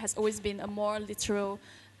Norwegian Wood has always been a more literal,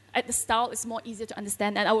 the style is more easier to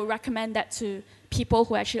understand, and I would recommend that to people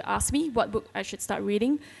who actually ask me what book I should start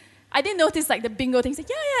reading. I didn't notice like the bingo things, like,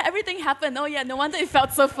 everything happened. Oh yeah, no wonder it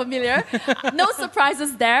felt so familiar. No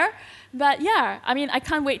surprises there. But I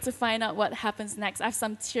can't wait to find out what happens next. I have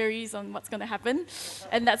some theories on what's going to happen.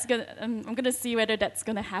 And I'm going to see whether that's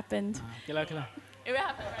going to happen. Okay. It will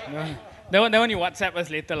happen, right? That one you WhatsApp us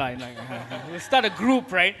later. We'll start a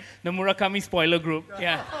group, right? The Murakami spoiler group.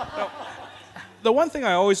 Yeah. The one thing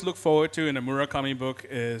I always look forward to in a Murakami book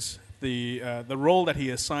is the role that he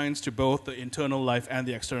assigns to both the internal life and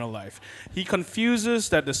the external life. He confuses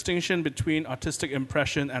that distinction between artistic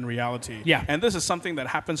impression and reality. Yeah. And this is something that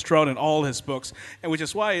happens throughout in all his books, and which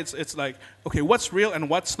is why it's like, okay, what's real and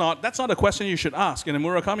what's not? That's not a question you should ask in a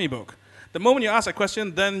Murakami book. The moment you ask a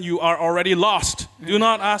question, then you are already lost. Do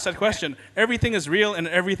not ask that question. Everything is real and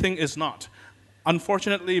everything is not.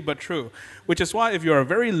 Unfortunately, but true. Which is why if you're a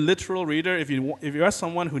very literal reader, if you are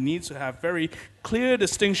someone who needs to have very clear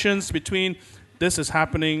distinctions between this is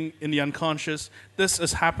happening in the unconscious, this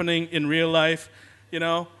is happening in real life,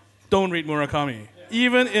 don't read Murakami.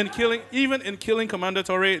 Even in Killing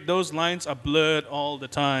Commendatore, those lines are blurred all the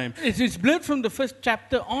time. It's blurred from the first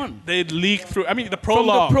chapter on. They leak through. The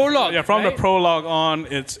prologue. From the prologue. Yeah, from right? the prologue on,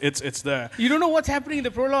 it's there. You don't know what's happening in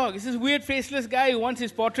the prologue. It's this weird faceless guy who wants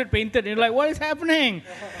his portrait painted. And you're like, what is happening?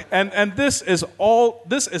 And this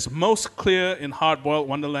is most clear in Hard-Boiled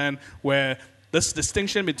Wonderland, where this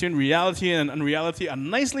distinction between reality and unreality are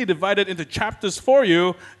nicely divided into chapters for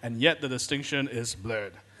you, and yet the distinction is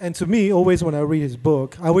blurred. And to me, always when I read his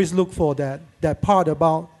book, I always look for that part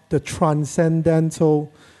about the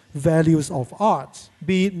transcendental values of art,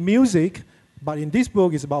 be it music, but in this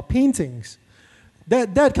book it's about paintings.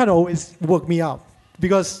 That kind of always worked me up,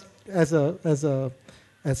 because as a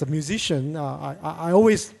musician, I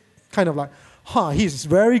always kind of like, he's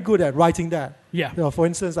very good at writing that. Yeah. For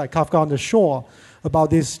instance, like Kafka on the Shore, about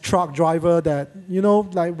this truck driver that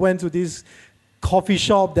went to this coffee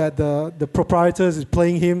shop that the proprietors is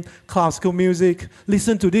playing him classical music.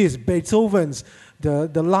 Listen to this, Beethoven's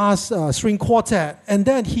the last string quartet, and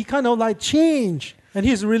then he kind of changed. And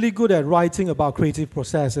he's really good at writing about creative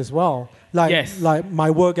process as well. Like my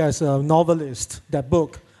work as a novelist, that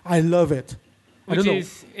book, I love it. Which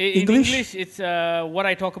is in English, it's what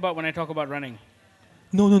I talk about when I talk about running.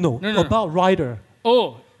 No. About writer.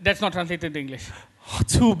 Oh, that's not translated to English. Oh,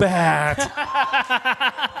 too bad.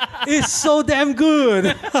 It's so damn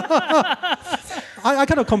good. I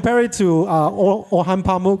kind of compare it to Orhan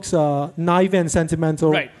Pamuk's Naive and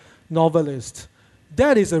Sentimental Novelist.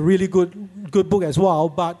 That is a really good book as well.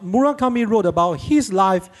 But Murakami wrote about his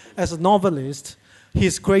life as a novelist,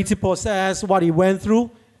 his creative process, what he went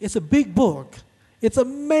through. It's a big book. It's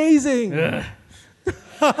amazing.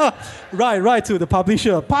 Right to the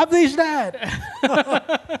publisher. Publish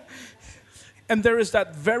that. And there is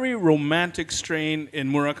that very romantic strain in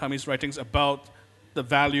Murakami's writings about the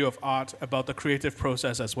value of art, about the creative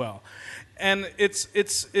process as well. And it's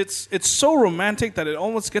so romantic that it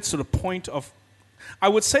almost gets to the point of, I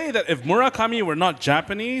would say that if Murakami were not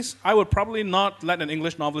Japanese, I would probably not let an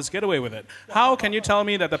English novelist get away with it. How can you tell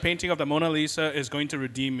me that the painting of the Mona Lisa is going to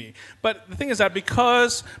redeem me? But the thing is that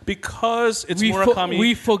because it's Murakami,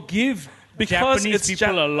 we forgive Japanese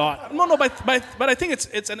people a lot. No, but I think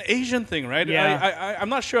it's an Asian thing, right? Yeah. I'm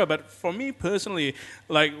not sure, but for me personally,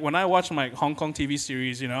 like when I watch my Hong Kong TV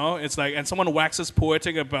series, it's like, and someone waxes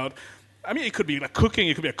poetic about. I mean, it could be like cooking.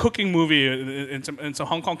 It could be a cooking movie. It's a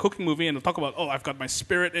Hong Kong cooking movie, and they'll talk about, I've got my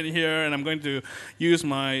spirit in here, and I'm going to use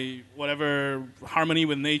my whatever harmony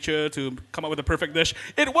with nature to come up with a perfect dish.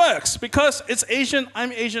 It works because it's Asian.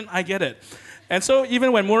 I'm Asian. I get it. And so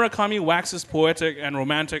even when Murakami waxes poetic and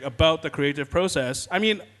romantic about the creative process, I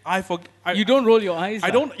mean, you don't roll your eyes?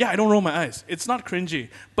 I don't roll my eyes. It's not cringy.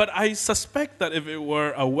 But I suspect that if it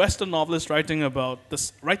were a Western novelist writing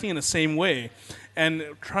in the same way, and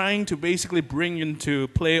trying to basically bring into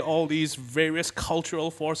play all these various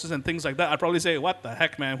cultural forces and things like that, I'd probably say, what the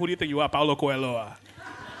heck, man? Who do you think you are, Paulo Coelho?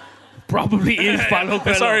 Probably is Paulo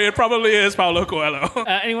Coelho. Sorry, it probably is Paulo Coelho.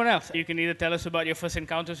 Anyone else? You can either tell us about your first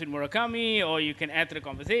encounters with Murakami, or you can add to the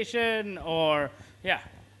conversation, or, yeah.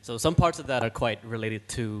 So some parts of that are quite related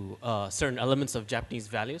to certain elements of Japanese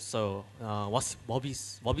values. So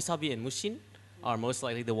wabi-sabi and mushin are most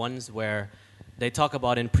likely the ones where they talk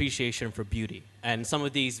about an appreciation for beauty. And some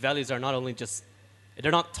of these values are not only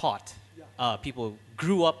they're not taught. People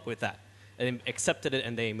grew up with that. And they accepted it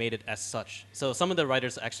and they made it as such. So some of the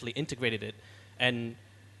writers actually integrated it. And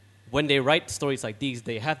when they write stories like these,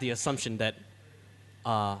 they have the assumption that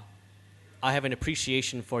I have an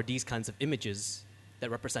appreciation for these kinds of images that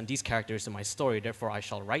represent these characters in my story, therefore I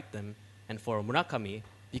shall write them. And for Murakami,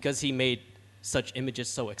 because he made such images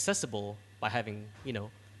so accessible by having,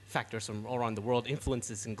 factors from all around the world,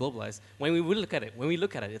 influences and globalized, when we look at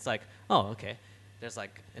it, it's like, oh, okay. There's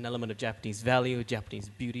like an element of Japanese value, Japanese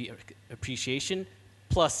beauty, appreciation,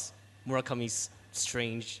 plus Murakami's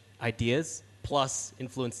strange ideas, plus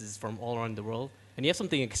influences from all around the world. And you have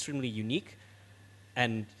something extremely unique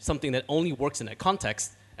and something that only works in that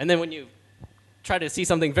context. And then when you try to see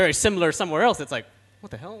something very similar somewhere else, it's like,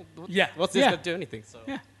 what the hell? What's this going to do anything? So.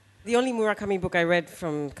 Yeah. The only Murakami book I read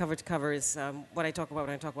from cover to cover is what I talk about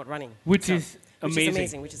when I talk about running. Which is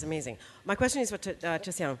amazing. Which is amazing. My question is for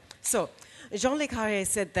Chesiang. So, Jean Le Carré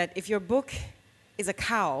said that if your book is a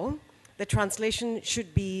cow, the translation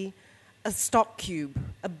should be a stock cube,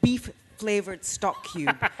 a beef-flavored stock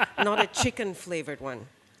cube, not a chicken-flavored one.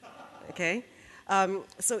 Okay?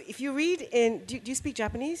 So if you read in... Do you speak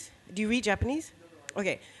Japanese? Do you read Japanese?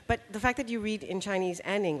 Okay. But the fact that you read in Chinese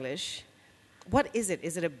and English, what is it?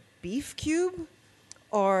 Is it a beef cube?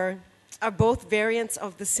 Or are both variants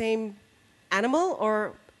of the same animal?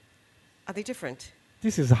 Or are they different?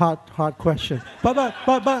 This is a hard question. But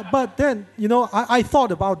then, I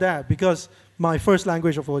thought about that because my first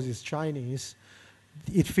language, of course, is Chinese.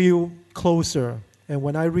 It feels closer. And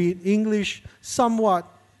when I read English, somewhat,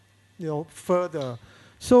 further.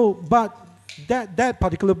 So, but that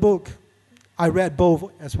particular book, I read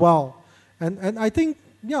both as well. And I think,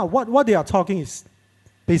 what they are talking is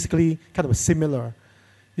basically kind of similar.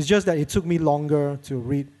 It's just that it took me longer to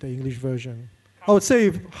read the English version. I would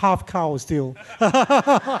say half cow still.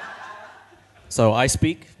 So I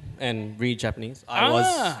speak and read Japanese. I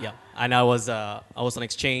was on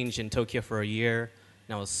exchange in Tokyo for a year,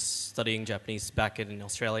 and I was studying Japanese back in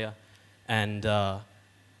Australia. And a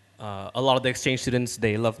lot of the exchange students,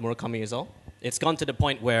 they love Murakami as well. It's gone to the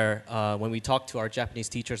point where when we talk to our Japanese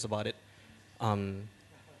teachers about it,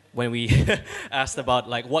 when we asked about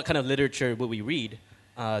like what kind of literature would we read,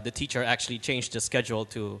 the teacher actually changed the schedule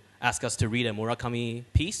to ask us to read a Murakami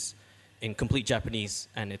piece in complete Japanese,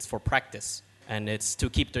 and it's for practice, and it's to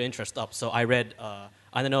keep the interest up. So I read,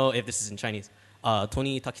 I don't know if this is in Chinese,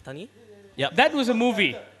 Toni Takitani? Yeah. That was a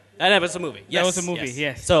movie. That was a movie. Yes, that was a movie,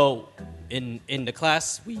 yes. So in the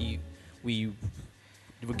class, we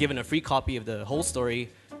were given a free copy of the whole story,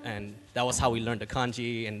 and that was how we learned the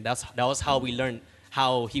kanji, and that was how we learned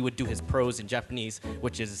how he would do his prose in Japanese,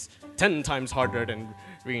 which is 10 times harder than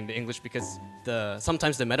reading the English because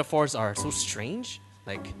sometimes the metaphors are so strange.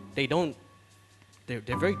 Like they're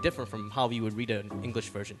very different from how you would read an English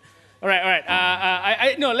version. All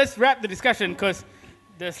right. No, let's wrap the discussion because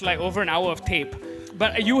there's like over an hour of tape.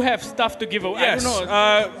 But you have stuff to give away. Yes. I don't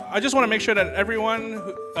know. I just want to make sure that everyone,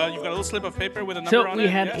 you've got a little slip of paper with a number So on it. we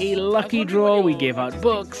had a lucky draw. We gave out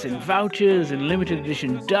books and vouchers and limited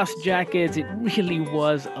edition dust jackets. It really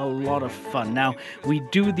was a lot of fun. Now, we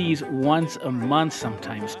do these once a month,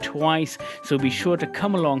 sometimes twice, so be sure to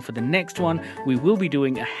come along for the next one. We will be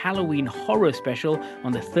doing a Halloween horror special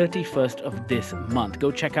on the 31st of this month.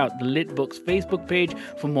 Go check out the Lit Books Facebook page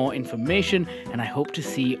for more information, and I hope to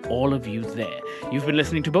see all of you there. You've been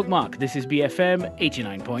listening to Bookmark. This is BFM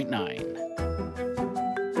 89.9.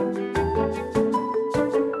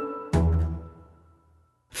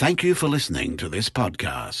 Thank you for listening to this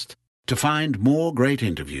podcast. To find more great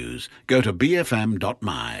interviews, go to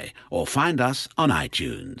bfm.my or find us on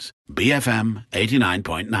iTunes. BFM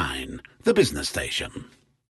 89.9, the business station.